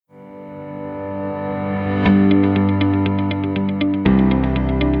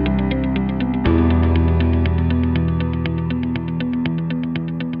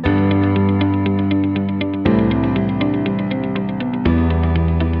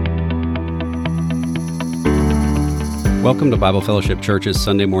Welcome to Bible Fellowship Church's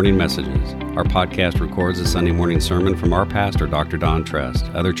Sunday Morning Messages. Our podcast records a Sunday morning sermon from our pastor, Dr. Don Trest,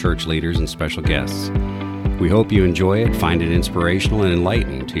 other church leaders, and special guests. We hope you enjoy it, find it inspirational and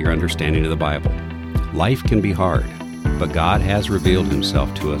enlightening to your understanding of the Bible. Life can be hard, but God has revealed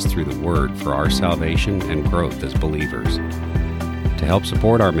Himself to us through the Word for our salvation and growth as believers. To help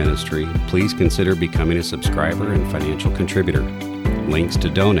support our ministry, please consider becoming a subscriber and financial contributor. Links to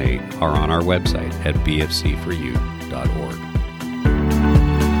donate are on our website at bfc4u.org.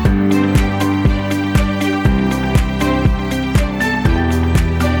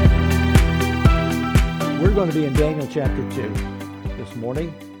 We're going to be in Daniel chapter 2 this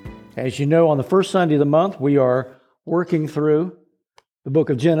morning. As you know, on the first Sunday of the month, we are working through the book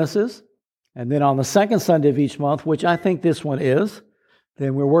of Genesis. And then on the second Sunday of each month, which I think this one is,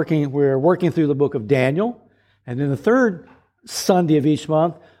 then we're working through the book of Daniel. And then the third Sunday of each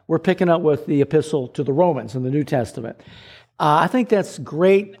month, we're picking up with the epistle to the Romans in the New Testament. I think that's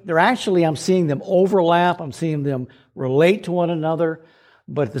great. I'm seeing them overlap. I'm seeing them relate to one another.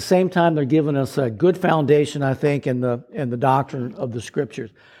 But at the same time, they're giving us a good foundation, I think, in the doctrine of the Scriptures.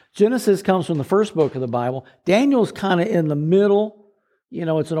 Genesis comes from the first book of the Bible. Daniel's kind of in the middle. You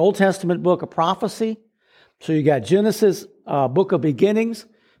know, it's an Old Testament book of prophecy. So you got Genesis, book of beginnings,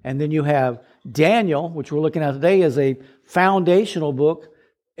 and then you have Daniel, which we're looking at today, as a foundational book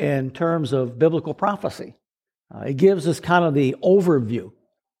in terms of biblical prophecy. It gives us kind of the overview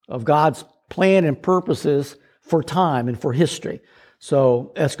of God's plan and purposes for time and for history.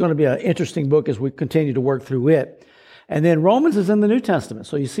 So that's going to be an interesting book as we continue to work through it. And then Romans is in the New Testament.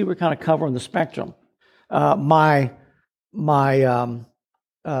 So you see we're kind of covering the spectrum. My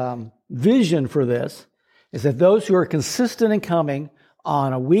vision for this is that those who are consistent in coming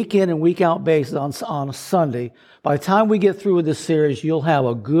on a week in and week out basis on a Sunday, by the time we get through with this series, you'll have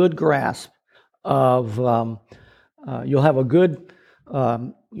a good grasp of, you'll have a good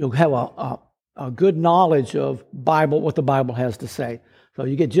knowledge of Bible, what the Bible has to say. So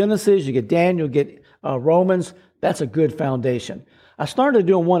you get Genesis, you get Daniel, you get Romans. That's a good foundation. I started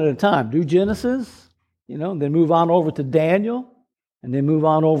doing one at a time. Do Genesis, then move on over to Daniel, and then move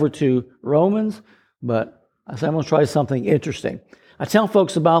on over to Romans. But I said, I'm going to try something interesting. I tell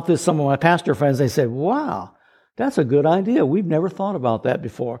folks about this, some of my pastor friends, they said, wow, that's a good idea. We've never thought about that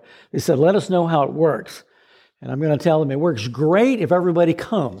before. They said, let us know how it works. And I'm going to tell them it works great if everybody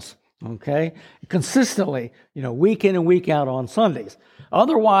comes, okay? Consistently, week in and week out on Sundays.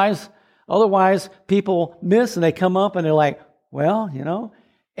 Otherwise, people miss and they come up and they're like, well,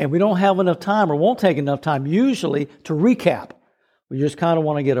 and we don't have enough time or won't take enough time usually to recap. We just kind of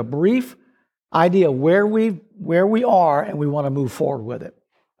want to get a brief idea where we are, and we want to move forward with it.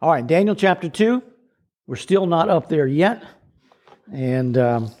 All right, Daniel chapter 2. We're still not up there yet. And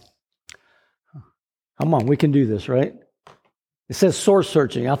come on, we can do this, right? It says source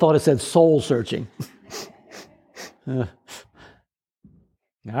searching. I thought it said soul searching. All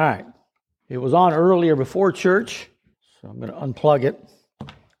right. It was on earlier before church, so I'm going to unplug it.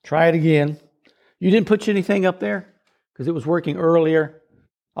 Try it again. You didn't put anything up there? Because it was working earlier.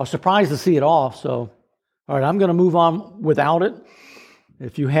 I was surprised to see it off, so all right, I'm going to move on without it.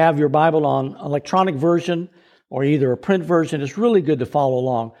 If you have your Bible on electronic version or either a print version, it's really good to follow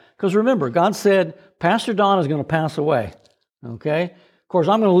along. Because remember, God said, Pastor Don is going to pass away, okay? Of course,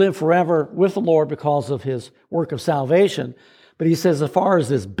 I'm going to live forever with the Lord because of His work of salvation. But He says, as far as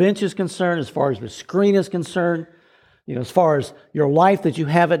this bench is concerned, as far as the screen is concerned, as far as your life that you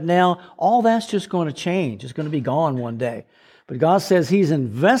have it now, all that's just going to change. It's going to be gone one day. But God says He's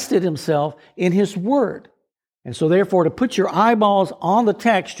invested Himself in His Word. And so therefore, to put your eyeballs on the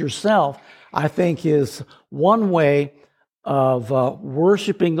text yourself, I think is one way of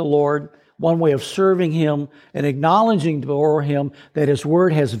worshiping the Lord, one way of serving Him and acknowledging before Him that His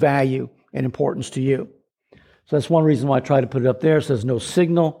Word has value and importance to you. So that's one reason why I try to put it up there. It says no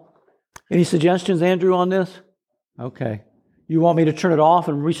signal. Any suggestions, Andrew, on this? Okay. You want me to turn it off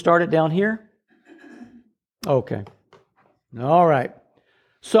and restart it down here? Okay. All right.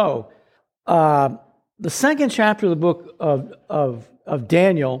 So, the second chapter of the book of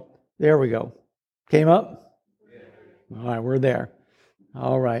Daniel, there we go. Came up? All right, we're there.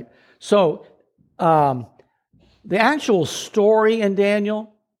 All right. So, the actual story in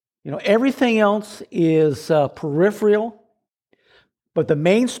Daniel, everything else is peripheral, but the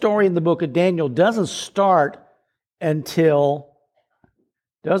main story in the book of Daniel doesn't start until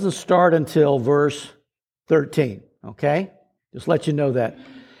verse 13, okay? Just let you know that.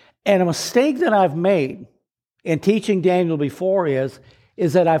 And a mistake that I've made in teaching Daniel before is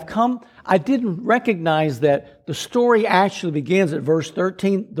that I didn't recognize that the story actually begins at verse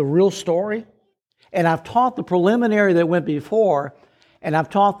 13, the real story, And I've taught the preliminary that went before, and I've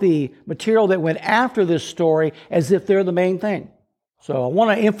taught the material that went after this story as if they're the main thing. So I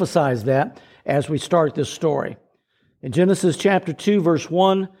want to emphasize that as we start this story. In Genesis chapter 2, verse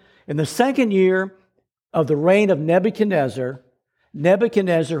 1, in the second year of the reign of Nebuchadnezzar,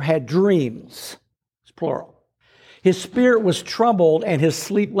 Nebuchadnezzar had dreams. It's plural. His spirit was troubled and his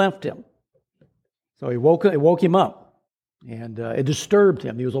sleep left him. So it woke him up, and it disturbed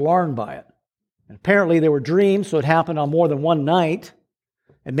him. He was alarmed by it. And apparently there were dreams, so it happened on more than one night,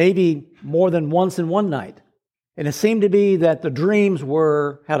 and maybe more than once in one night. And it seemed to be that the dreams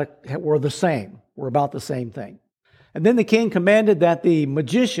were the same, were about the same thing. And then the king commanded that the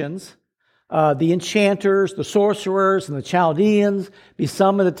magicians, the enchanters, the sorcerers, and the Chaldeans be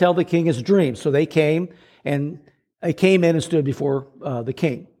summoned to tell the king his dreams. So they came in and stood before the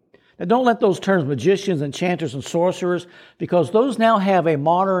king. Now don't let those terms, magicians, enchanters, and sorcerers, because those now have a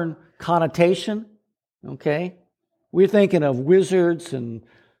modern connotation, okay? We're thinking of wizards and,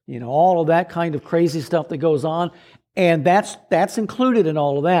 all of that kind of crazy stuff that goes on, and that's included in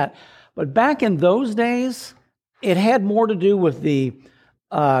all of that. But back in those days, it had more to do with the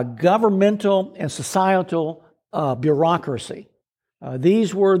governmental and societal bureaucracy.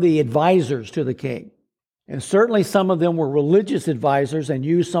 These were the advisors to the king. And certainly some of them were religious advisors and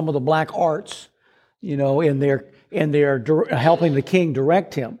used some of the black arts, in their helping the king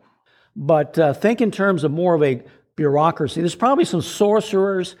direct him. But think in terms of more of a bureaucracy. There's probably some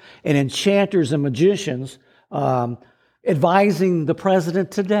sorcerers and enchanters and magicians advising the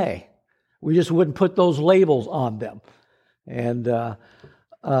president today. We just wouldn't put those labels on them. And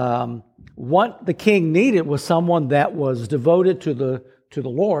what the king needed was someone that was devoted to the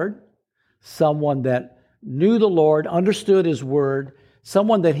Lord, someone that knew the Lord, understood His word,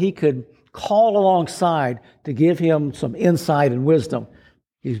 someone that he could call alongside to give him some insight and wisdom.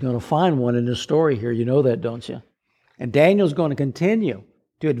 He's going to find one in this story here. You know that, don't you? And Daniel's going to continue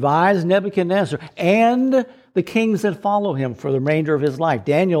to advise Nebuchadnezzar and the kings that follow him for the remainder of his life.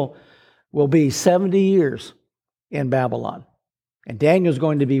 Daniel will be 70 years in Babylon. And Daniel's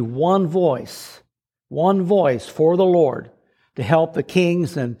going to be one voice for the Lord to help the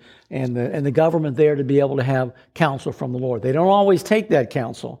kings and the government there to be able to have counsel from the Lord. They don't always take that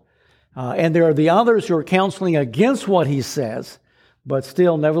counsel. And there are the others who are counseling against what he says, but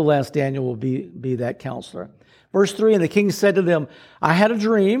still, nevertheless, Daniel will be that counselor. Verse 3, and the king said to them, I had a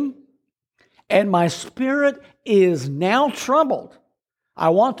dream, and my spirit is now troubled. I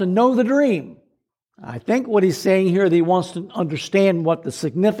want to know the dream. I think what he's saying here, that he wants to understand what the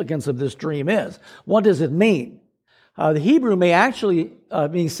significance of this dream is. What does it mean? The Hebrew may actually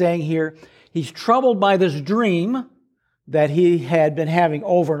be saying here, he's troubled by this dream that he had been having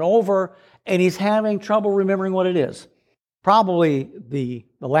over and over, and he's having trouble remembering what it is. Probably the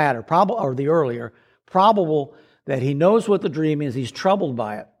latter, or the earlier. Probable that he knows what the dream is, he's troubled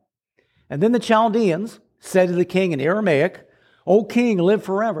by it. And then the Chaldeans said to the king in Aramaic, O king, live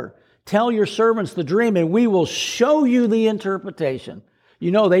forever. Tell your servants the dream, and we will show you the interpretation.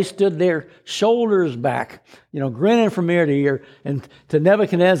 They stood there, shoulders back, grinning from ear to ear, and to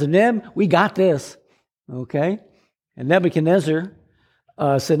Nebuchadnezzar, we got this, okay? And Nebuchadnezzar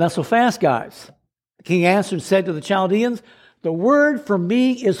said, not so fast, guys. The king answered and said to the Chaldeans, the word from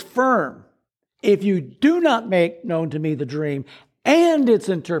me is firm. If you do not make known to me the dream and its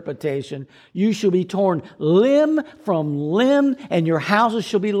interpretation, you shall be torn limb from limb, and your houses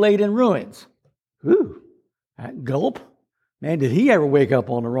shall be laid in ruins. Ooh, that gulp. Man, did he ever wake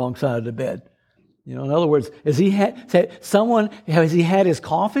up on the wrong side of the bed? In other words, has he had his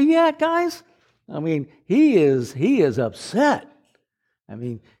coffee yet, guys? I mean, he is upset. I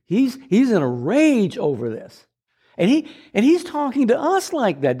mean, he's in a rage over this. And he's talking to us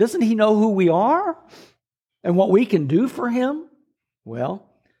like that. Doesn't he know who we are and what we can do for him? Well,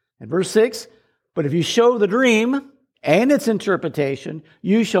 in verse 6, but if you show the dream and its interpretation,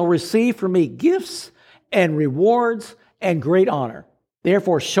 you shall receive from me gifts and rewards and great honor.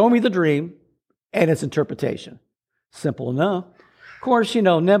 Therefore, show me the dream and its interpretation. Simple enough. Of course,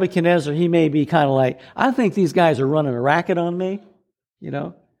 Nebuchadnezzar, he may be kind of like, I think these guys are running a racket on me.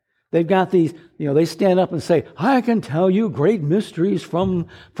 They've got these, they stand up and say, I can tell you great mysteries from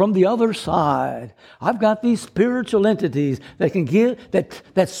the other side. I've got these spiritual entities that can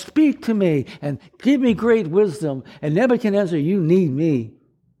that speak to me and give me great wisdom. And Nebuchadnezzar, you need me.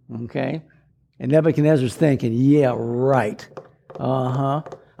 Okay? And Nebuchadnezzar's thinking, yeah, right.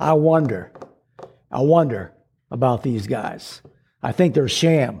 I wonder about these guys. I think they're a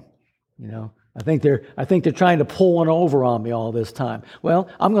sham, I think they're trying to pull one over on me all this time. Well,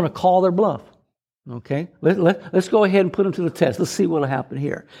 I'm going to call their bluff. Okay, let's go ahead and put him to the test. Let's see what will happen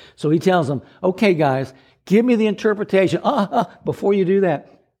here. So he tells them, okay, guys, give me the interpretation. Before you do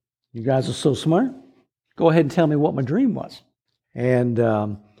that, you guys are so smart. Go ahead and tell me what my dream was. And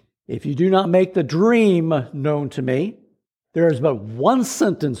if you do not make the dream known to me, there is but one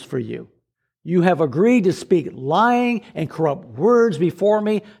sentence for you. You have agreed to speak lying and corrupt words before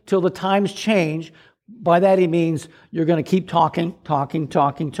me till the times change. By that he means you're going to keep talking.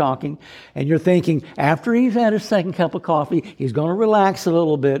 And you're thinking after he's had his second cup of coffee, he's going to relax a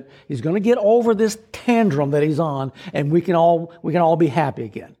little bit. He's going to get over this tantrum that he's on, and we can all be happy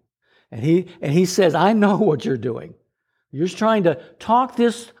again. And he says, I know what you're doing. You're just trying to talk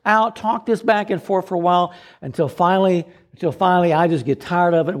this out, talk this back and forth for a while until finally I just get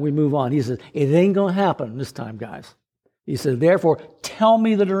tired of it and we move on. He says, it ain't going to happen this time, guys. He says, therefore, tell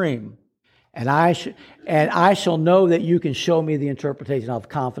me the dream, and I shall know that you can show me the interpretation. I'll have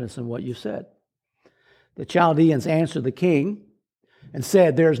confidence in what you said. The Chaldeans answered the king and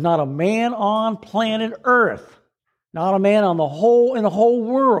said, there's not a man on planet Earth, not a man in the whole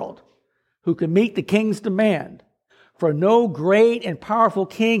world who can meet the king's demand. For no great and powerful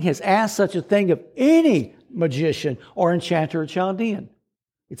king has asked such a thing of any magician or enchanter or Chaldean.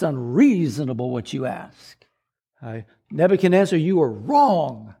 It's unreasonable what you ask. Nebuchadnezzar, you are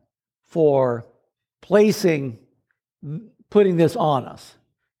wrong for putting this on us.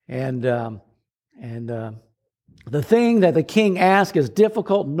 And the thing that the king asked is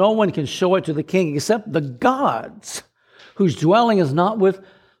difficult. No one can show it to the king except the gods, whose dwelling is not with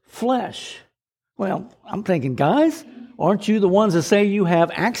flesh. Well, I'm thinking, guys, aren't you the ones that say you have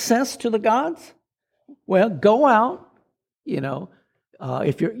access to the gods? Well, go out,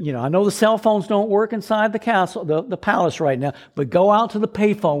 if you're, I know the cell phones don't work inside the castle, the palace right now, but go out to the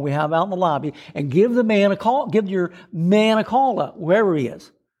payphone we have out in the lobby and give your man a call up, wherever he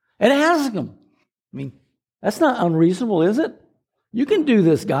is, and ask him. I mean, that's not unreasonable, is it? You can do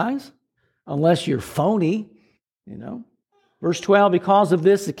this, guys, unless you're phony, Verse 12, because of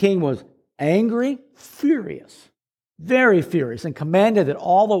this, the king was angry, furious, very furious, and commanded that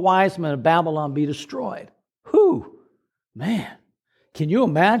all the wise men of Babylon be destroyed. Man, can you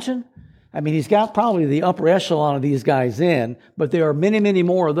imagine? I mean, he's got probably the upper echelon of these guys in, but there are many, many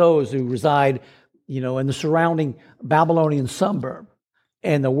more of those who reside, in the surrounding Babylonian suburb.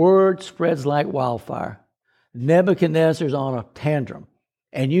 And the word spreads like wildfire. Nebuchadnezzar's on a tantrum.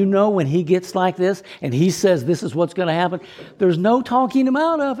 And when he gets like this, and he says this is what's going to happen, there's no talking him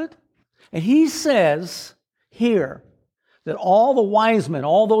out of it. And he says here that all the wise men,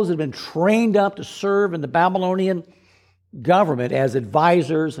 all those that have been trained up to serve in the Babylonian government as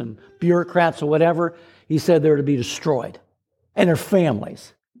advisors and bureaucrats or whatever, he said they're to be destroyed. And their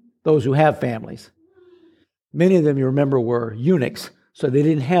families, those who have families. Many of them, you remember, were eunuchs, so they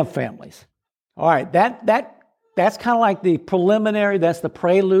didn't have families. All right, that's kind of like the preliminary, that's the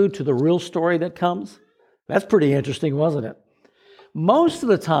prelude to the real story that comes. That's pretty interesting, wasn't it? Most of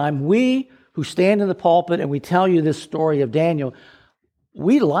the time, we who stand in the pulpit and we tell you this story of Daniel,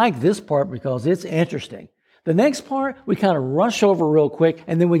 we like this part because it's interesting. The next part, we kind of rush over real quick,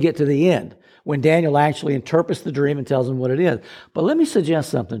 and then we get to the end, when Daniel actually interprets the dream and tells them what it is. But let me suggest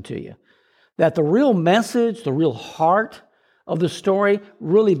something to you, that the real message, the real heart of the story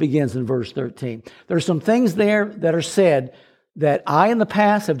really begins in verse 13. There's some things there that are said that I in the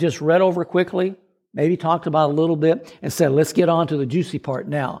past have just read over quickly, maybe talked about a little bit, and said, let's get on to the juicy part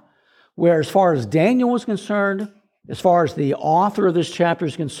now. Where as far as Daniel was concerned, as far as the author of this chapter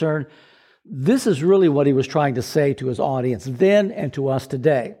is concerned, this is really what he was trying to say to his audience then and to us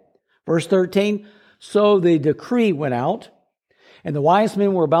today. Verse 13, so the decree went out, and the wise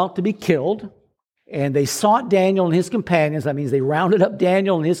men were about to be killed, and they sought Daniel and his companions. That means they rounded up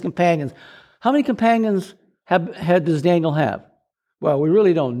Daniel and his companions. How many companions does Daniel have? Well, we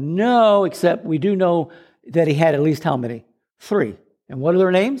really don't know, except we do know that he had at least how many? 3. And what are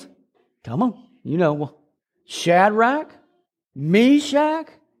their names? Come on, Shadrach, Meshach,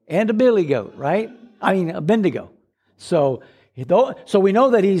 and Abednego, right? Abednego. So we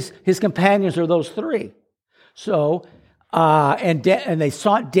know that his companions are those 3. So, and they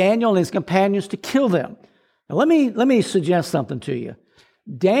sought Daniel and his companions to kill them. Now let me suggest something to you.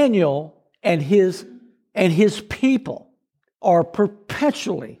 Daniel and his people are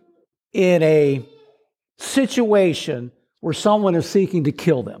perpetually in a situation where someone is seeking to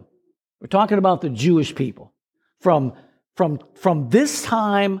kill them. We're talking about the Jewish people. From this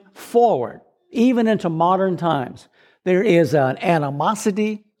time forward, even into modern times, there is an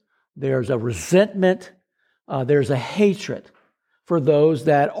animosity, there's a resentment, there's a hatred for those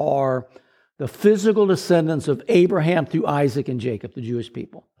that are the physical descendants of Abraham through Isaac and Jacob, the Jewish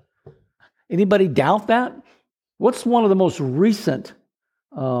people. Anybody doubt that? What's one of the most recent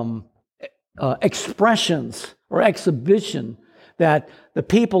expressions or exhibition that the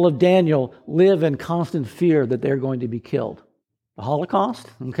people of Daniel live in constant fear that they're going to be killed? The Holocaust,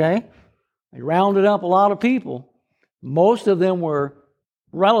 okay? They rounded up a lot of people. Most of them were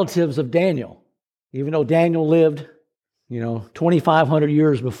relatives of Daniel, even though Daniel lived, 2,500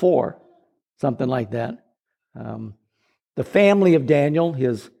 years before, something like that. The family of Daniel,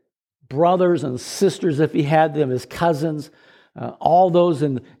 his brothers and sisters, if he had them, his cousins, all those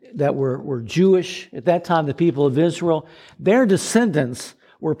that were Jewish at that time, the people of Israel, their descendants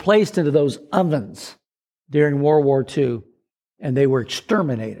were placed into those ovens during World War II, and they were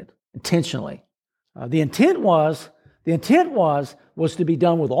exterminated intentionally. The intent was to be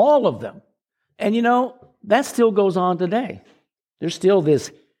done with all of them, and that still goes on today. There's still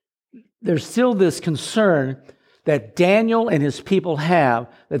this concern that Daniel and his people have,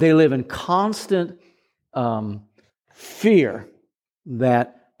 that they live in constant fear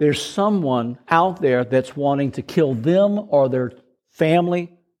that there's someone out there that's wanting to kill them or their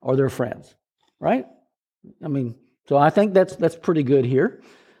family or their friends, right? So I think that's pretty good here.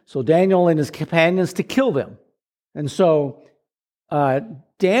 So Daniel and his companions to kill them. And so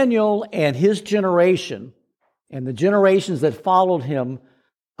Daniel and his generation and the generations that followed him,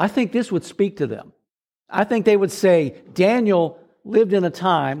 I think this would speak to them. I think they would say Daniel lived in a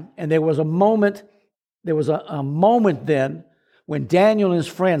time, and there was a moment then when Daniel and his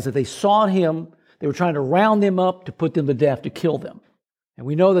friends, that they saw him, they were trying to round them up to put them to death, to kill them. And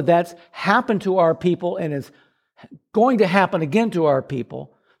we know that that's happened to our people and is going to happen again to our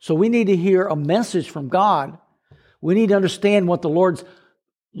people. So we need to hear a message from God. We need to understand what the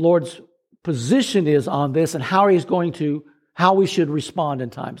Lord's position is on this and how we should respond in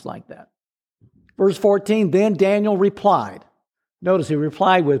times like that. Verse 14, then Daniel replied. Notice he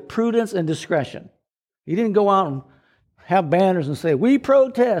replied with prudence and discretion. He didn't go out and have banners and say, we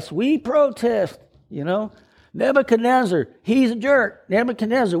protest. Nebuchadnezzar, he's a jerk.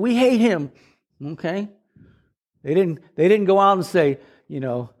 Nebuchadnezzar, we hate him. Okay? They didn't go out and say,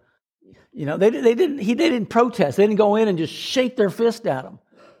 they didn't protest. They didn't go in and just shake their fist at him.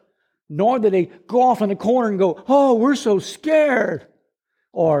 Nor did they go off in the corner and go, oh, we're so scared.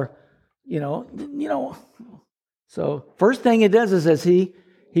 Or, So first thing it does is he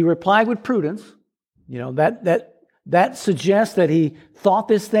replied with prudence. That suggests that he thought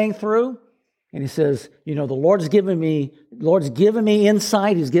this thing through. And he says, the Lord's given me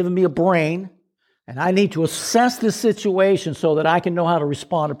insight. He's given me a brain. And I need to assess this situation so that I can know how to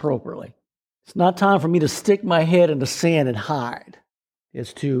respond appropriately. It's not time for me to stick my head in the sand and hide.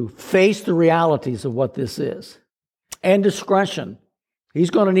 It's to face the realities of what this is. And discretion. He's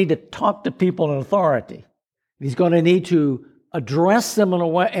going to need to talk to people in authority. He's going to need to address them in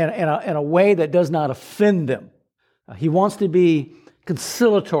a way that does not offend them. He wants to be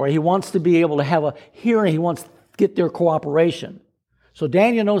conciliatory. He wants to be able to have a hearing. He wants to get their cooperation. So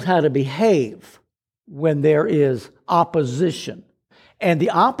Daniel knows how to behave when there is opposition. And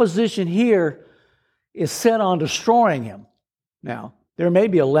the opposition here is set on destroying him. Now, there may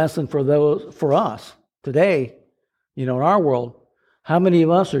be a lesson for us today, in our world. How many of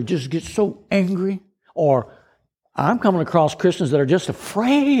us are just get so angry? Or I'm coming across Christians that are just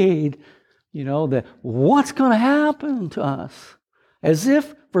afraid, that what's going to happen to us? As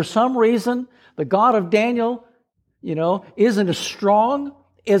if for some reason the God of Daniel, isn't as strong,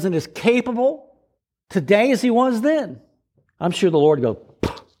 isn't as capable today as he was then. I'm sure the Lord goes,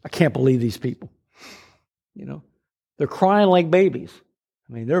 I can't believe these people. They're crying like babies.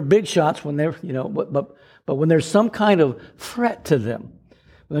 They're big shots when they're, but when there's some kind of threat to them,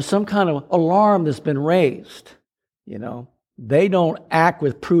 when there's some kind of alarm that's been raised, they don't act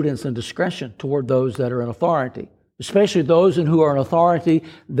with prudence and discretion toward those that are in authority, especially those who are in authority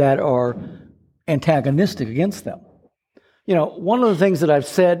that are antagonistic against them. One of the things that I've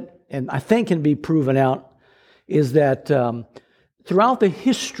said, and I think can be proven out, is that throughout the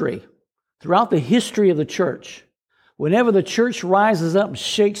history of the church, whenever the church rises up and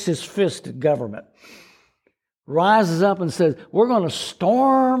shakes his fist at government, rises up and says, we're going to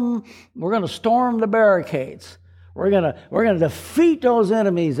storm the barricades. We're going to defeat those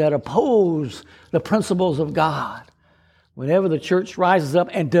enemies that oppose the principles of God. Whenever the church rises up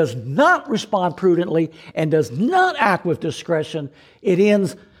and does not respond prudently and does not act with discretion, it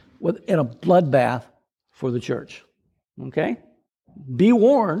ends in a bloodbath for the church. Okay? Be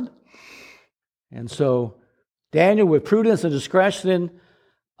warned. And so Daniel, with prudence and discretion,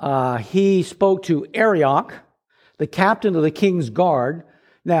 he spoke to Arioch, the captain of the king's guard.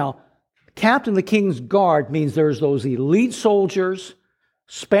 Now, captain of the king's guard means there's those elite soldiers,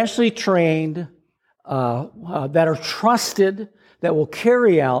 specially trained, that are trusted, that will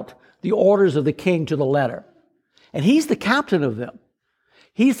carry out the orders of the king to the letter. And he's the captain of them.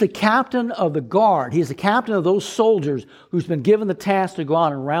 He's the captain of the guard. He's the captain of those soldiers who's been given the task to go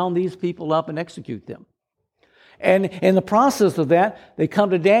out and round these people up and execute them. And in the process of that, they come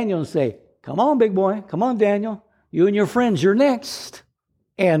to Daniel and say, come on, big boy. Come on, Daniel. You and your friends, you're next.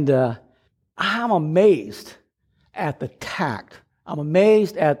 And I'm amazed at the tact. I'm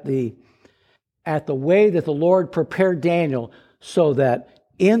amazed at the way that the Lord prepared Daniel so that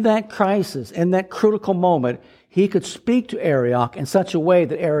in that crisis, in that critical moment, he could speak to Arioch in such a way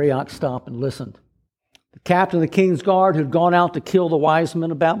that Arioch stopped and listened. The captain of the king's guard who'd gone out to kill the wise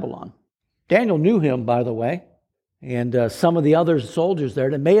men of Babylon. Daniel knew him, by the way, and some of the other soldiers there.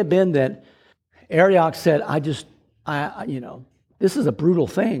 It may have been that Arioch said, this is a brutal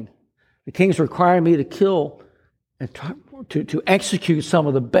thing. The king's requiring me to kill and to execute some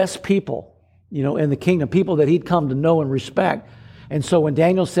of the best people, in the kingdom, people that he'd come to know and respect. And so when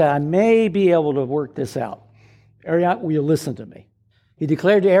Daniel said, I may be able to work this out, Arioch, will you listen to me? He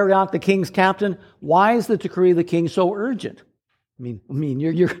declared to Arioch, the king's captain, why is the decree of the king so urgent? I mean,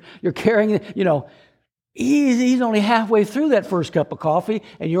 you're carrying, he's only halfway through that first cup of coffee,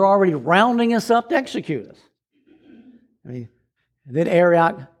 and you're already rounding us up to execute us. Then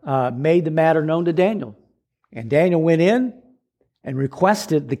Arioch made the matter known to Daniel. And Daniel went in and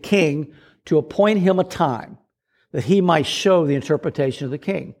requested the king to appoint him a time that he might show the interpretation of the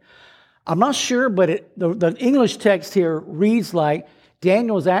king. I'm not sure, but the English text here reads like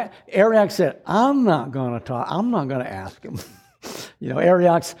Arioch said, I'm not going to talk. I'm not going to ask him.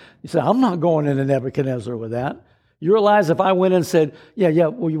 Arioch said, I'm not going into Nebuchadnezzar with that. You realize if I went in and said,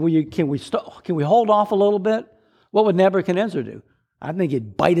 can we hold off a little bit? What would Nebuchadnezzar do? I think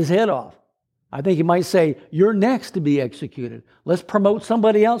he'd bite his head off. I think he might say, you're next to be executed. Let's promote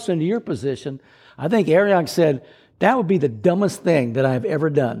somebody else into your position. I think Arioch said, that would be the dumbest thing that I've ever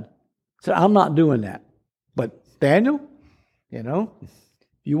done. So I'm not doing that. But Daniel,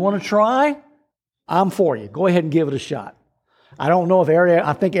 you want to try? I'm for you. Go ahead and give it a shot. I don't know if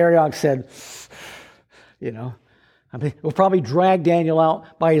I think Arioch said, we'll probably drag Daniel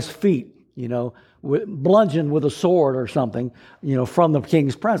out by his feet, bludgeoned with a sword or something, from the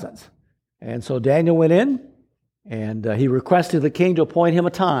king's presence. And so Daniel went in and he requested the king to appoint him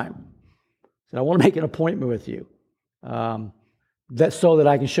a time. He said, I want to make an appointment with you. That's so that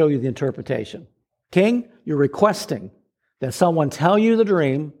I can show you the interpretation. King, you're requesting that someone tell you the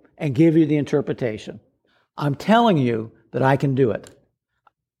dream and give you the interpretation. I'm telling you that I can do it.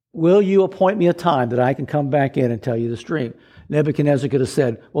 Will you appoint me a time that I can come back in and tell you this dream? Nebuchadnezzar could have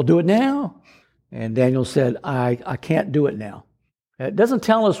said, well, do it now. And Daniel said, I can't do it now. It doesn't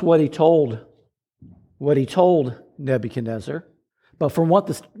tell us what he told Nebuchadnezzar, but from what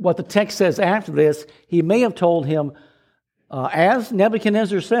the text says after this, he may have told him, as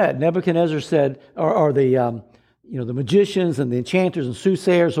Nebuchadnezzar said, or the magicians and the enchanters and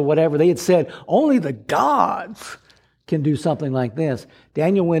soothsayers or whatever, they had said, only the gods can do something like this.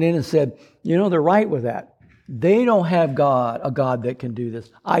 Daniel went in and said, they're right with that. They don't have a God that can do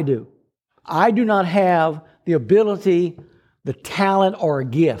this. I do. I do not have the ability, the talent, or a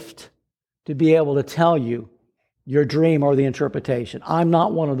gift to be able to tell you your dream or the interpretation. I'm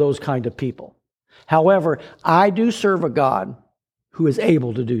not one of those kind of people. However, I do serve a God who is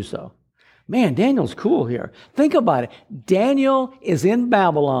able to do so. Man, Daniel's cool here. Think about it. Daniel is in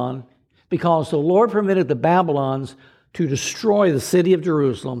Babylon because the Lord permitted the Babylons to destroy the city of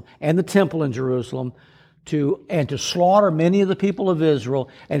Jerusalem and the temple in Jerusalem and to slaughter many of the people of Israel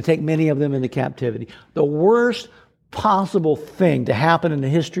and take many of them into captivity. The worst possible thing to happen in the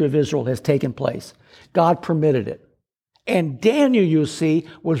history of Israel has taken place. God permitted it. And Daniel, you see,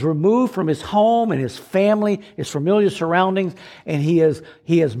 was removed from his home and his family, his familiar surroundings, and he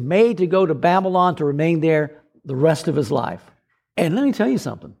is made to go to Babylon to remain there the rest of his life. And let me tell you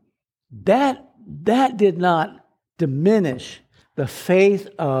something. That did not diminish the faith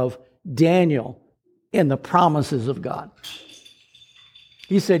of Daniel in the promises of God.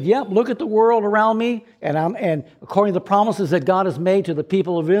 He said, yep, look at the world around me, and according to the promises that God has made to the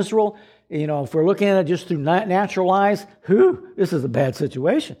people of Israel, if we're looking at it just through natural eyes, this is a bad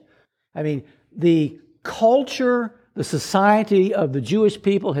situation. I mean, the culture, the society of the Jewish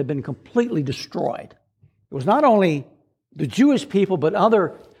people had been completely destroyed. It was not only the Jewish people, but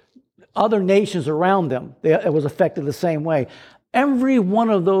other nations around them. It was affected the same way. Every one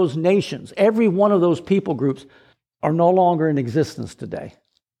of those nations, every one of those people groups are no longer in existence today.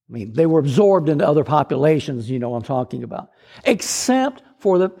 I mean, they were absorbed into other populations, I'm talking about, except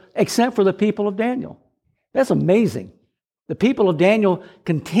for the people of Daniel. That's amazing. The people of Daniel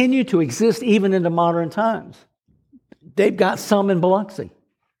continue to exist even into modern times. They've got some in Biloxi.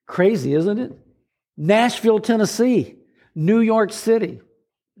 Crazy, isn't it? Nashville, Tennessee, New York City,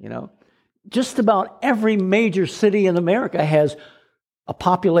 just about every major city in America has a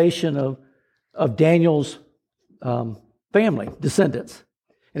population of Daniel's family, descendants.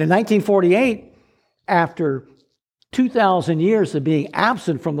 And in 1948, after 2,000 years of being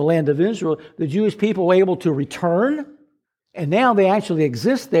absent from the land of Israel, the Jewish people were able to return, and now they actually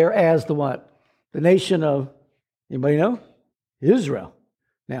exist there as the what? The nation of, anybody know? Israel.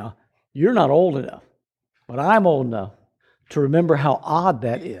 Now, you're not old enough, but I'm old enough to remember how odd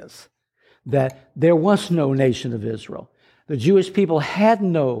that is, that there was no nation of Israel. The Jewish people had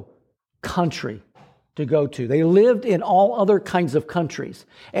no country to go to. They lived in all other kinds of countries.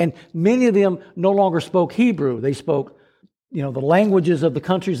 And many of them no longer spoke Hebrew. They spoke, the languages of the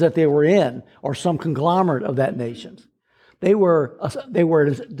countries that they were in, or some conglomerate of that nation. They were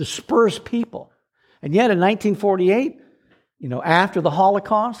a dispersed people. And yet in 1948, after the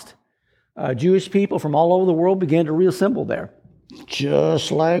Holocaust, Jewish people from all over the world began to reassemble there.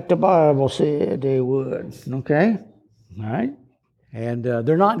 Just like the Bible said they would. Okay? All right? And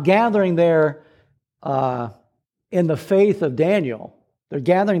they're not gathering there in the faith of Daniel. They're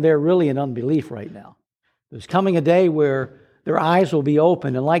gathering there really in unbelief right now. There's coming a day where their eyes will be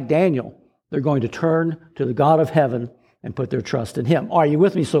open, and like Daniel, they're going to turn to the God of heaven and put their trust in Him. Are you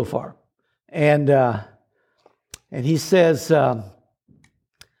with me so far? And he says, this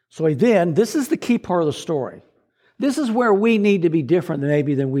is the key part of the story. This is where we need to be different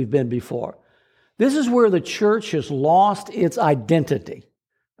than we've been before. This is where the church has lost its identity.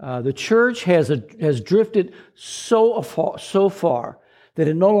 The church has drifted so far that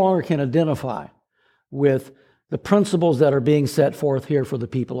it no longer can identify with the principles that are being set forth here for the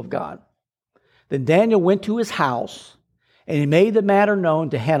people of God. Then Daniel went to his house, and he made the matter known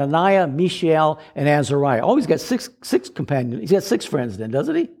to Hananiah, Mishael, and Azariah. Oh, he's got six companions. He's got 6 friends then,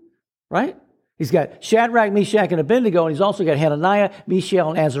 doesn't he? Right? He's got Shadrach, Meshach, and Abednego, and he's also got Hananiah, Mishael,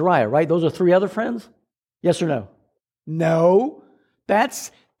 and Azariah, right? Those are 3 other friends? Yes or no? No.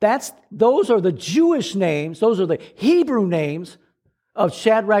 Those are the Jewish names. Those are the Hebrew names of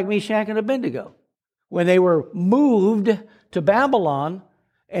Shadrach, Meshach, and Abednego. When they were moved to Babylon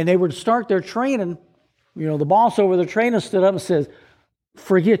and they would start their training, the boss over their training stood up and says,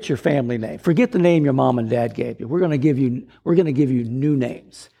 "Forget your family name. Forget the name your mom and dad gave you. We're going to give you new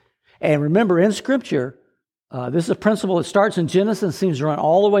names." And remember, in Scripture, this is a principle that starts in Genesis and seems to run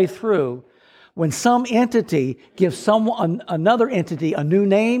all the way through. When some entity gives another entity a new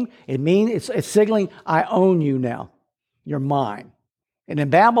name, it's signaling, "I own you now. You're mine." And in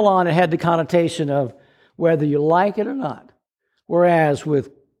Babylon, it had the connotation of whether you like it or not. Whereas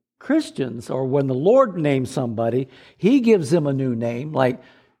with Christians, or when the Lord names somebody, He gives them a new name. Like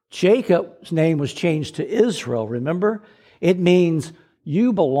Jacob's name was changed to Israel, remember? It means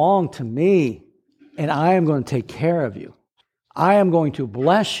you belong to me, and I am going to take care of you. I am going to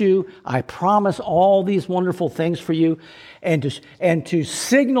bless you. I promise all these wonderful things for you. And to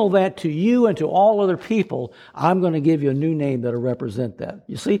signal that to you and to all other people, I'm going to give you a new name that will represent that.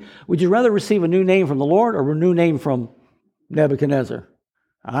 You see, would you rather receive a new name from the Lord or a new name from Nebuchadnezzar?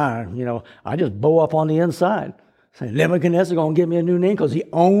 I just bow up on the inside. Say, Nebuchadnezzar going to give me a new name because he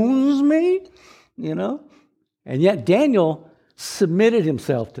owns me? And yet Daniel submitted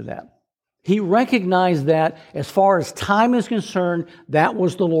himself to that. He recognized that as far as time is concerned, that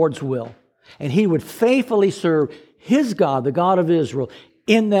was the Lord's will. And he would faithfully serve his God, the God of Israel,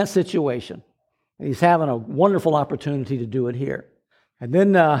 in that situation. And he's having a wonderful opportunity to do it here. And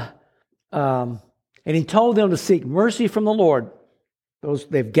then, and he told them to seek mercy from the Lord.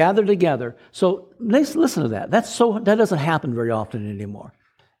 They've gathered together. So listen to that. That doesn't happen very often anymore.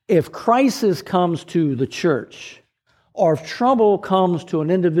 If crisis comes to the church, or if trouble comes to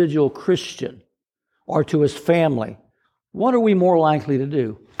an individual Christian or to his family, what are we more likely to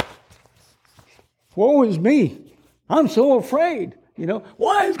do? Woe is me. I'm so afraid.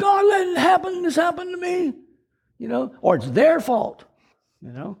 Why is God letting this happen to me? Or it's their fault.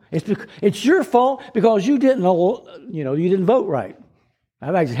 It's your fault because you didn't you didn't vote right.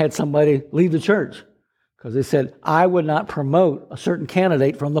 I've actually had somebody leave the church because they said, I would not promote a certain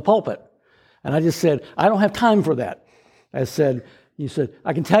candidate from the pulpit. And I just said, I don't have time for that. You said,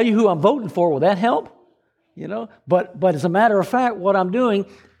 I can tell you who I'm voting for. Will that help? But as a matter of fact, what I'm doing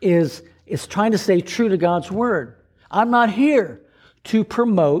is trying to stay true to God's word. I'm not here to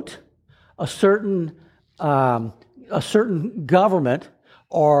promote a certain government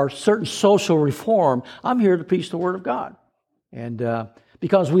or certain social reform. I'm here to preach the word of God. And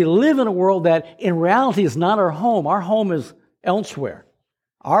because we live in a world that in reality is not our home. Our home is elsewhere.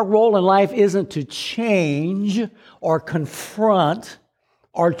 Our role in life isn't to change or confront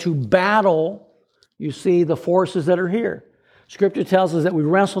or to battle, you see, the forces that are here. Scripture tells us that we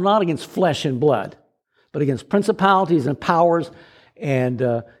wrestle not against flesh and blood, but against principalities and powers and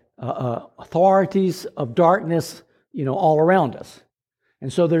authorities of darkness, all around us.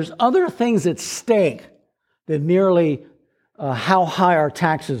 And so there's other things at stake than merely how high our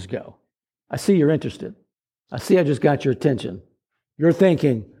taxes go. I see you're interested. I see I just got your attention. You're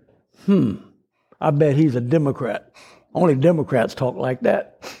thinking, I bet he's a Democrat. Only Democrats talk like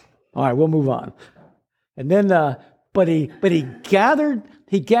that. All right, we'll move on. And then, but he gathered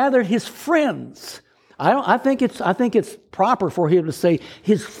his friends. I think it's proper for him to say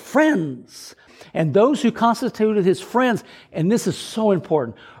his friends. And those who constituted his friends, and this is so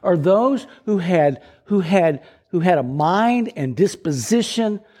important, are those who had a mind and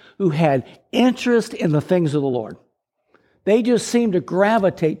disposition, who had interest in the things of the Lord. They just seem to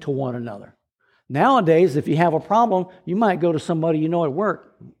gravitate to one another. Nowadays, if you have a problem, you might go to somebody you know at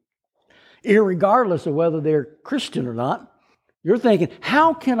work, irregardless of whether they're Christian or not. You're thinking,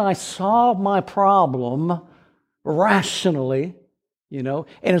 how can I solve my problem rationally? And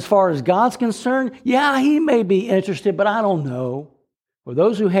as far as God's concerned, yeah, he may be interested, but I don't know. For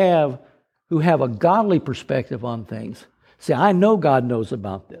those who have a godly perspective on things, say, I know God knows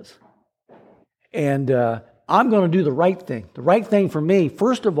about this. And I'm going to do the right thing. The right thing for me,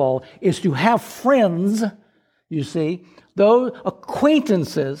 first of all, is to have friends, you see, those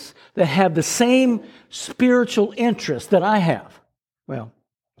acquaintances that have the same spiritual interest that I have. Well,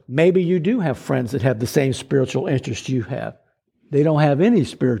 maybe you do have friends that have the same spiritual interest you have. They don't have any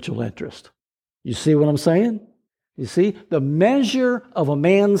spiritual interest. You see what I'm saying? You see, the measure of a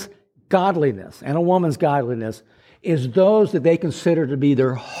man's godliness and a woman's godliness is those that they consider to be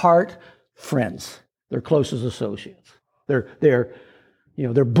their heart friends, their closest associates. They're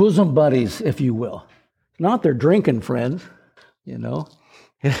bosom buddies, if you will. Not their drinking friends,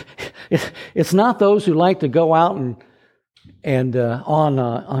 It's not those who like to go out and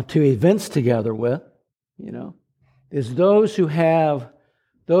on to events together with, It's those who have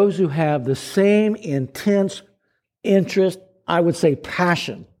the same intense interest, I would say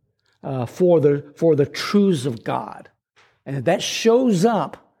passion, for the truths of God. And that shows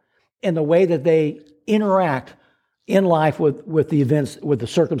up in the way that they interact in life with the events, with the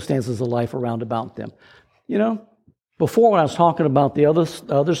circumstances of life around about them. Before when I was talking about the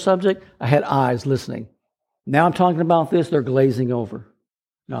other subject, I had eyes listening. Now I'm talking about this, they're glazing over.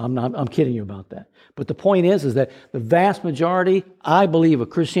 No, I'm not. I'm kidding you about that. But the point is that the vast majority, I believe, of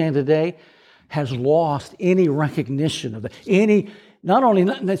Christianity today has lost any recognition of that. Not only,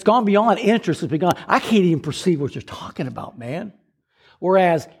 it's gone beyond interest, it's begun, I can't even perceive what you're talking about, man.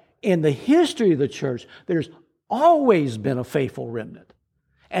 Whereas in the history of the church, there's always been a faithful remnant.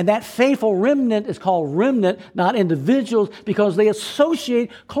 And that faithful remnant is called remnant, not individuals, because they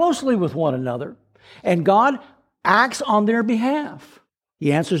associate closely with one another. And God acts on their behalf.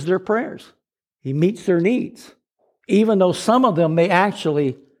 He answers their prayers. He meets their needs. Even though some of them may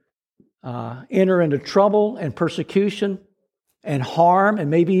actually enter into trouble and persecution and harm and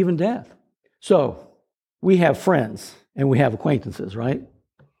maybe even death. So, we have friends and we have acquaintances, right?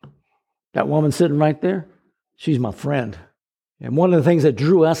 That woman sitting right there, she's my friend. And one of the things that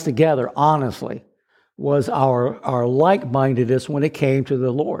drew us together, honestly, was our like-mindedness when it came to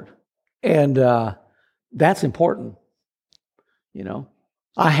the Lord. And that's important.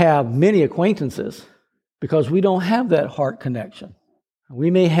 I have many acquaintances because we don't have that heart connection. We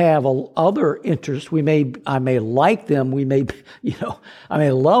may have other interests. I may like them. I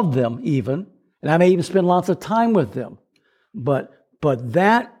may love them even, and I may even spend lots of time with them. But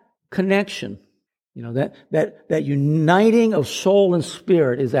that connection, that uniting of soul and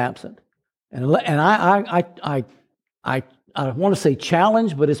spirit is absent. And I want to say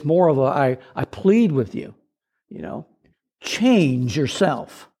challenge, but it's more of I plead with you, change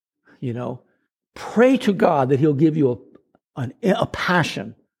yourself, pray to God that He'll give you a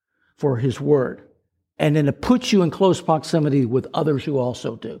passion for His Word, and then to put you in close proximity with others who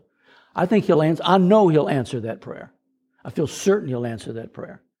also do. I think He'll answer. I know He'll answer that prayer. I feel certain He'll answer that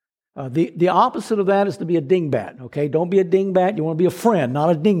prayer. The opposite of that is to be a dingbat, okay? Don't be a dingbat. You want to be a friend, not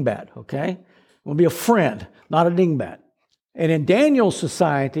a dingbat, okay? You want to be a friend, not a dingbat. And in Daniel's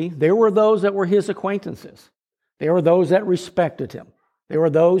society, there were those that were his acquaintances. There were those that respected him. There were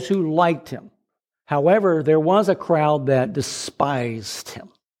those who liked him. However, there was a crowd that despised him,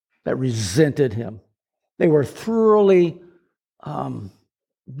 that resented him. They were thoroughly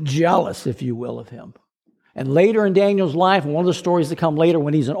jealous, if you will, of him. And later in Daniel's life, and one of the stories that come later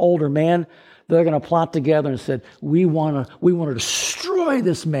when he's an older man, they're going to plot together and said, we want to destroy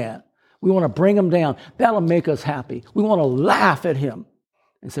this man. We want to bring him down. That'll make us happy. We want to laugh at him.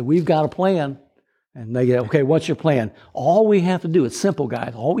 And said, we've got a plan. And they get, okay, what's your plan? All we have to do, it's simple,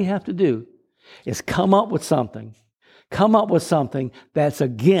 guys. All we have to do is come up with something. Come up with something that's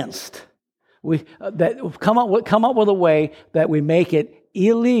against. Come up with a way that we make it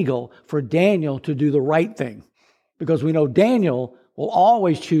illegal for Daniel to do the right thing. Because we know Daniel will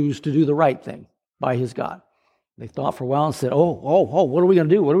always choose to do the right thing by his God. They thought for a while and said, oh, what are we going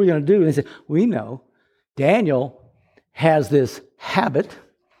to do? What are we going to do? And they said, we know Daniel has this habit,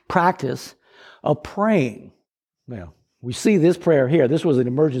 practice of praying. Now, we see this prayer here. This was an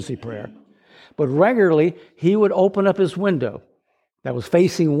emergency prayer. But regularly, he would open up his window that was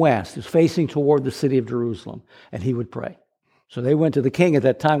facing west. It was facing toward the city of Jerusalem. And he would pray. So they went to the king at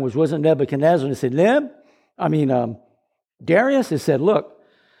that time, which wasn't Nebuchadnezzar, and they said, Darius, they said, look,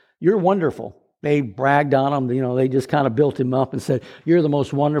 you're wonderful. They bragged on him. They just kind of built him up and said, you're the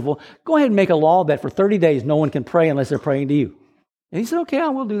most wonderful. Go ahead and make a law that for 30 days no one can pray unless they're praying to you. And he said, okay, I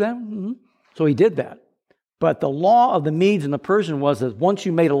will do that. Mm-hmm. So he did that. But the law of the Medes and the Persians was that once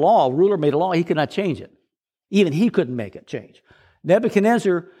you made a law, a ruler made a law, he could not change it. Even he couldn't make it change.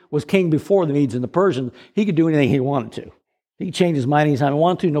 Nebuchadnezzar was king before the Medes and the Persians. He could do anything he wanted to. He could change his mind anytime he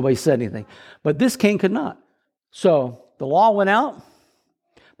wanted to. Nobody said anything. But this king could not. So the law went out.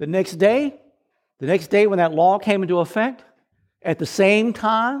 The next day when that law came into effect, at the same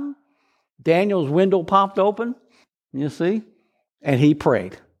time, Daniel's window popped open, you see, and he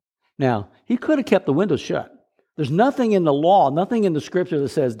prayed. Now, he could have kept the window shut. There's nothing in the law, nothing in the scripture that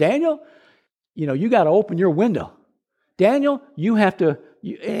says, Daniel, you got to open your window. Daniel, you have to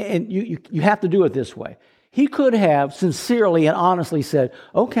do it this way. He could have sincerely and honestly said,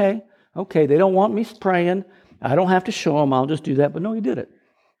 okay, they don't want me praying. I don't have to show them. I'll just do that. But no, he did it.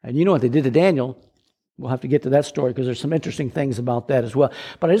 And you know what they did to Daniel? We'll have to get to that story because there's some interesting things about that as well.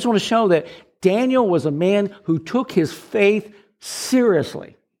 But I just want to show that Daniel was a man who took his faith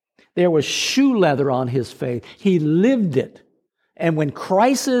seriously. There was shoe leather on his faith. He lived it. And when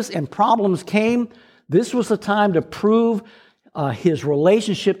crisis and problems came, this was the time to prove his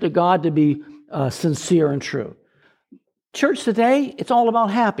relationship to God to be sincere and true. Church today, it's all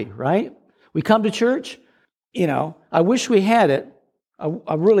about happy, right? We come to church, I wish we had it.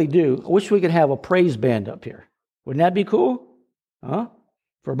 I really do. I wish we could have a praise band up here. Wouldn't that be cool? Huh?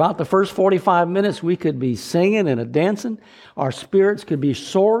 For about the first 45 minutes, we could be singing and dancing. Our spirits could be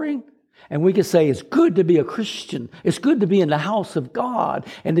soaring. And we could say, it's good to be a Christian. It's good to be in the house of God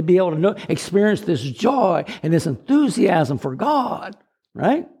and to be able to experience this joy and this enthusiasm for God.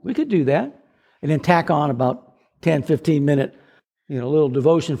 Right? We could do that. And then tack on about 10, 15 minute, little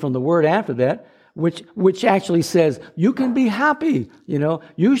devotion from the Word after that, which actually says you can be happy.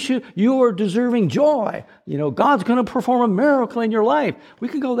 You are deserving joy. God's going to perform a miracle in your life. We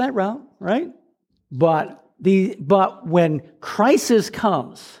could go that route, right? But when crisis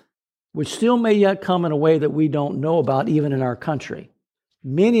comes, which still may yet come in a way that we don't know about even in our country,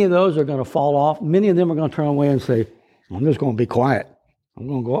 many of those are going to fall off. Many of them are going to turn away and say, I'm just going to be quiet. I'm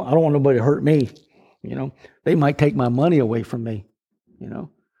going to go. I don't want nobody to hurt me. They might take my money away from me.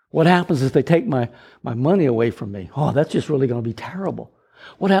 What happens if they take my money away from me? Oh, that's just really going to be terrible.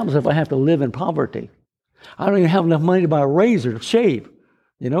 What happens if I have to live in poverty? I don't even have enough money to buy a razor to shave.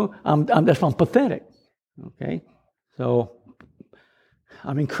 I'm pathetic. Okay? So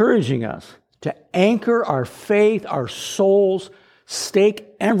I'm encouraging us to anchor our faith, our souls, stake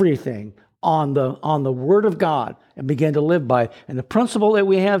everything on the Word of God and begin to live by it. And the principle that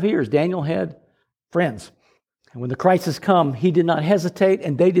we have here is Daniel had friends. And when the crisis come, he did not hesitate,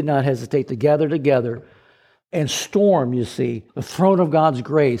 and they did not hesitate to gather together and storm, the throne of God's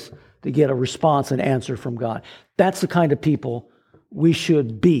grace to get a response and answer from God. That's the kind of people we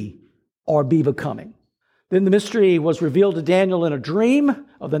should be or be becoming. Then the mystery was revealed to Daniel in a dream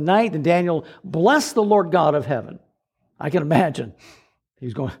of the night, and Daniel blessed the Lord God of heaven. I can imagine.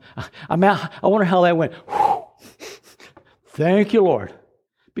 He's going, I wonder how that went. Thank you, Lord.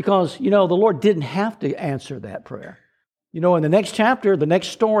 Because, the Lord didn't have to answer that prayer. In the next chapter, the next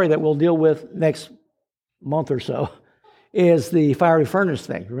story that we'll deal with next month or so is the fiery furnace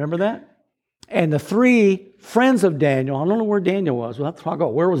thing. Remember that? And the three friends of Daniel, I don't know where Daniel was. We'll have to talk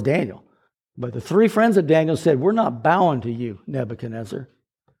about where was Daniel. But the three friends of Daniel said, we're not bound to you, Nebuchadnezzar.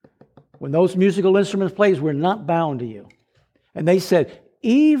 When those musical instruments plays, we're not bound to you. And they said,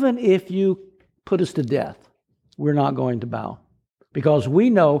 even if you put us to death, we're not going to bow. Because we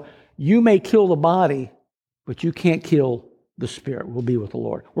know you may kill the body, but you can't kill the Spirit. We'll be with the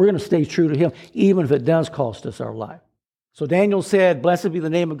Lord. We're going to stay true to Him, even if it does cost us our life. So Daniel said, "Blessed be the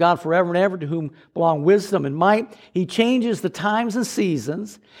name of God forever and ever, to whom belong wisdom and might. He changes the times and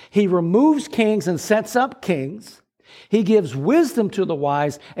seasons. He removes kings and sets up kings. He gives wisdom to the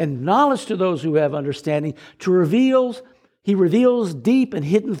wise and knowledge to those who have understanding. He reveals deep and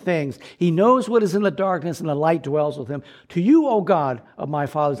hidden things. He knows what is in the darkness, and the light dwells with him. To you, O God of my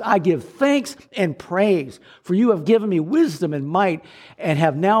fathers, I give thanks and praise, for you have given me wisdom and might, and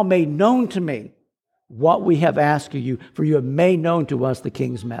have now made known to me what we have asked of you, for you have made known to us the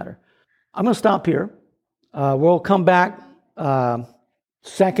king's matter." I'm going to stop here. We'll come back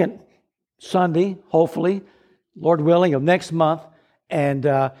second Sunday, hopefully, Lord willing, of next month. And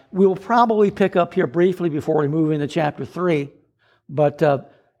we will probably pick up here briefly before we move into chapter 3. But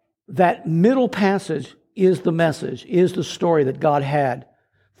that middle passage is the message, is the story that God had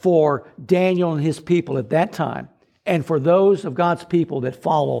for Daniel and his people at that time, and for those of God's people that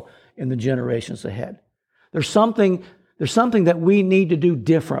follow in the generations ahead. There's something that we need to do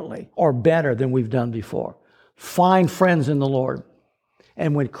differently or better than we've done before. Find friends in the Lord.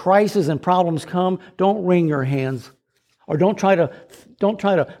 And when crises and problems come, don't wring your hands, or don't try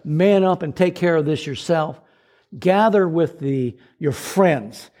to man up and take care of this yourself. Gather with your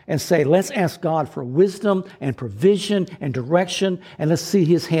friends and say, let's ask God for wisdom and provision and direction, and let's see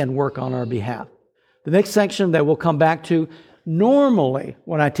His hand work on our behalf. The next section that we'll come back to, normally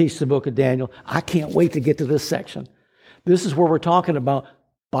when I teach the book of Daniel, I can't wait to get to this section. This is where we're talking about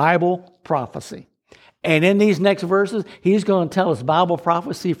Bible prophecy. And in these next verses, he's going to tell us Bible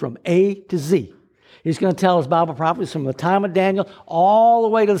prophecy from A to Z. He's going to tell us Bible prophecy from the time of Daniel all the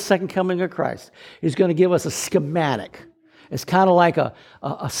way to the second coming of Christ. He's going to give us a schematic. It's kind of like a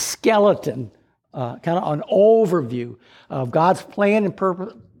skeleton, kind of an overview of God's plan and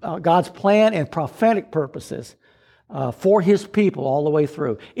purpose, God's plan and prophetic purposes for His people all the way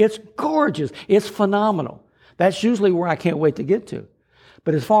through. It's gorgeous. It's phenomenal. That's usually where I can't wait to get to.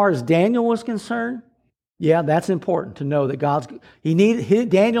 But as far as Daniel was concerned, yeah, that's important to know that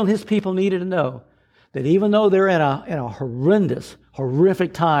Daniel and his people needed to know that even though they're in a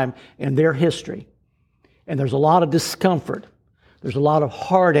horrific time in their history, and there's a lot of discomfort, there's a lot of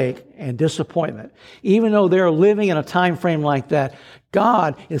heartache and disappointment, even though they're living in a time frame like that,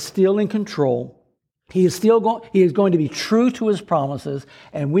 God is still in control. He is going to be true to His promises,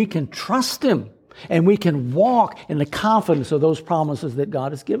 and we can trust Him, and we can walk in the confidence of those promises that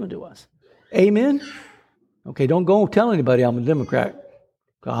God has given to us. Amen? Okay, don't go tell anybody I'm a Democrat.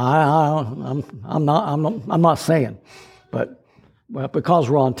 I'm not saying, but because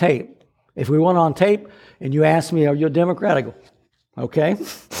we're on tape. If we went on tape and you ask me, "Are you a Democrat?" I go, "Okay."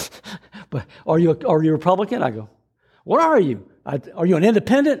 But are you a Republican? I go, "What are you? Are you an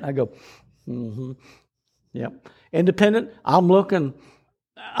independent?" I go, "Mm-hmm. Yep, independent. I'm looking.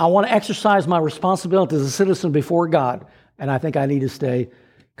 I want to exercise my responsibility as a citizen before God, and I think I need to stay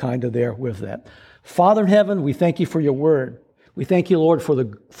kind of there with that." Father in heaven, we thank You for Your word. We thank You, Lord, for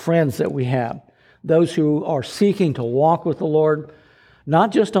the friends that we have, those who are seeking to walk with the Lord,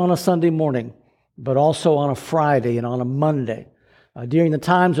 not just on a Sunday morning, but also on a Friday and on a Monday, during the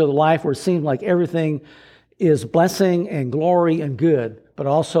times of life where it seems like everything is blessing and glory and good, but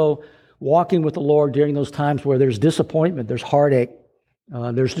also walking with the Lord during those times where there's disappointment, there's heartache,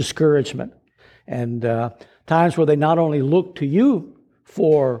 there's discouragement, and times where they not only look to You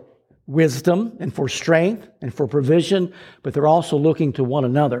for wisdom and for strength and for provision, but they're also looking to one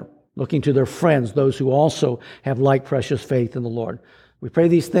another, looking to their friends, those who also have like precious faith in the Lord. We pray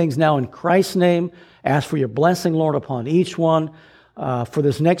these things now in Christ's name. Ask for Your blessing, Lord, upon each one. For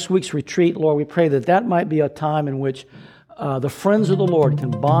this next week's retreat, Lord, we pray that might be a time in which the friends of the Lord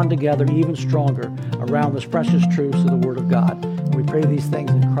can bond together even stronger around this precious truths of the Word of God. And we pray these things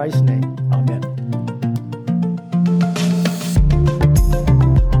in Christ's name. Amen.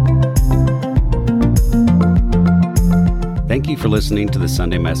 Thank you for listening to the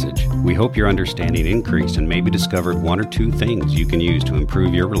Sunday message. We hope your understanding increased and maybe discovered one or two things you can use to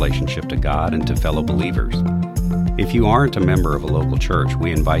improve your relationship to God and to fellow believers. If you aren't a member of a local church,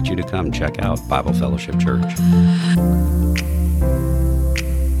 we invite you to come check out Bible Fellowship Church.